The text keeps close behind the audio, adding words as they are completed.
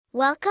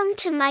Welcome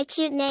to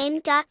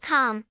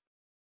mycutename.com.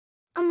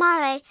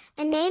 Amare,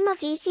 a name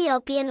of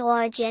Ethiopian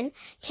origin,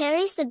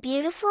 carries the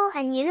beautiful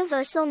and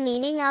universal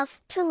meaning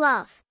of to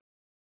love.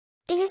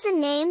 It is a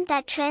name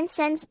that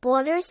transcends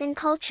borders and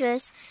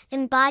cultures,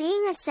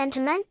 embodying a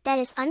sentiment that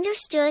is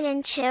understood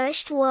and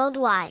cherished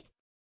worldwide.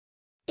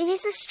 It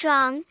is a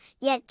strong,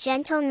 yet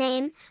gentle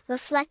name,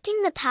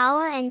 reflecting the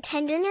power and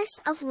tenderness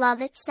of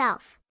love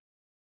itself.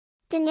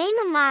 The name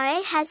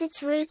Amare has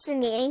its roots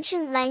in the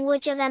ancient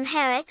language of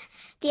Amharic,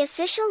 the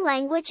official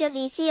language of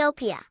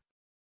Ethiopia.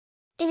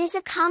 It is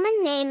a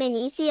common name in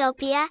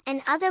Ethiopia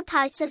and other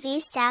parts of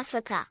East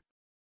Africa.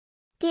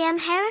 The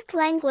Amharic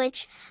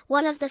language,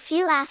 one of the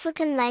few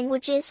African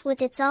languages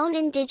with its own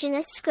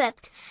indigenous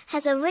script,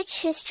 has a rich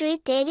history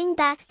dating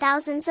back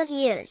thousands of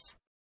years.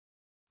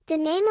 The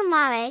name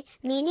Amare,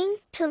 meaning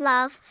to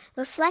love,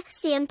 reflects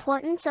the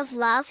importance of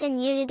love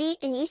and unity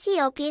in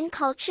Ethiopian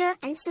culture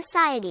and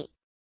society.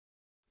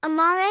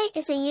 Amare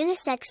is a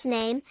unisex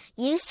name,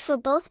 used for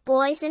both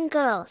boys and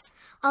girls,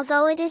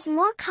 although it is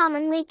more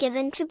commonly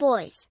given to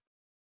boys.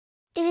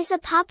 It is a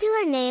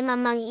popular name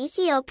among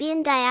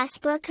Ethiopian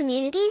diaspora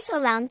communities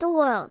around the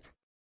world.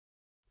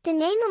 The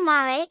name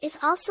Amare is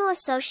also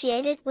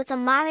associated with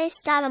Amare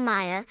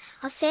Stoudemire,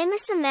 a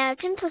famous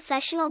American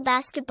professional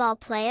basketball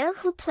player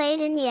who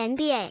played in the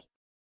NBA.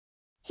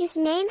 His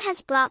name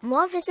has brought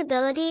more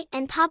visibility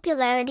and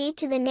popularity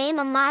to the name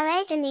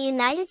Amare in the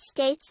United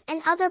States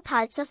and other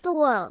parts of the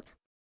world.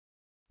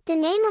 The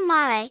name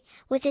Amare,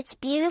 with its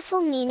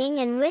beautiful meaning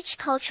and rich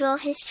cultural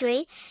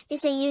history,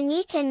 is a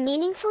unique and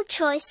meaningful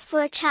choice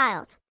for a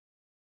child.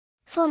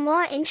 For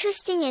more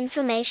interesting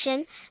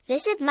information,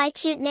 visit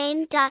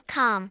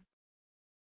mycutename.com.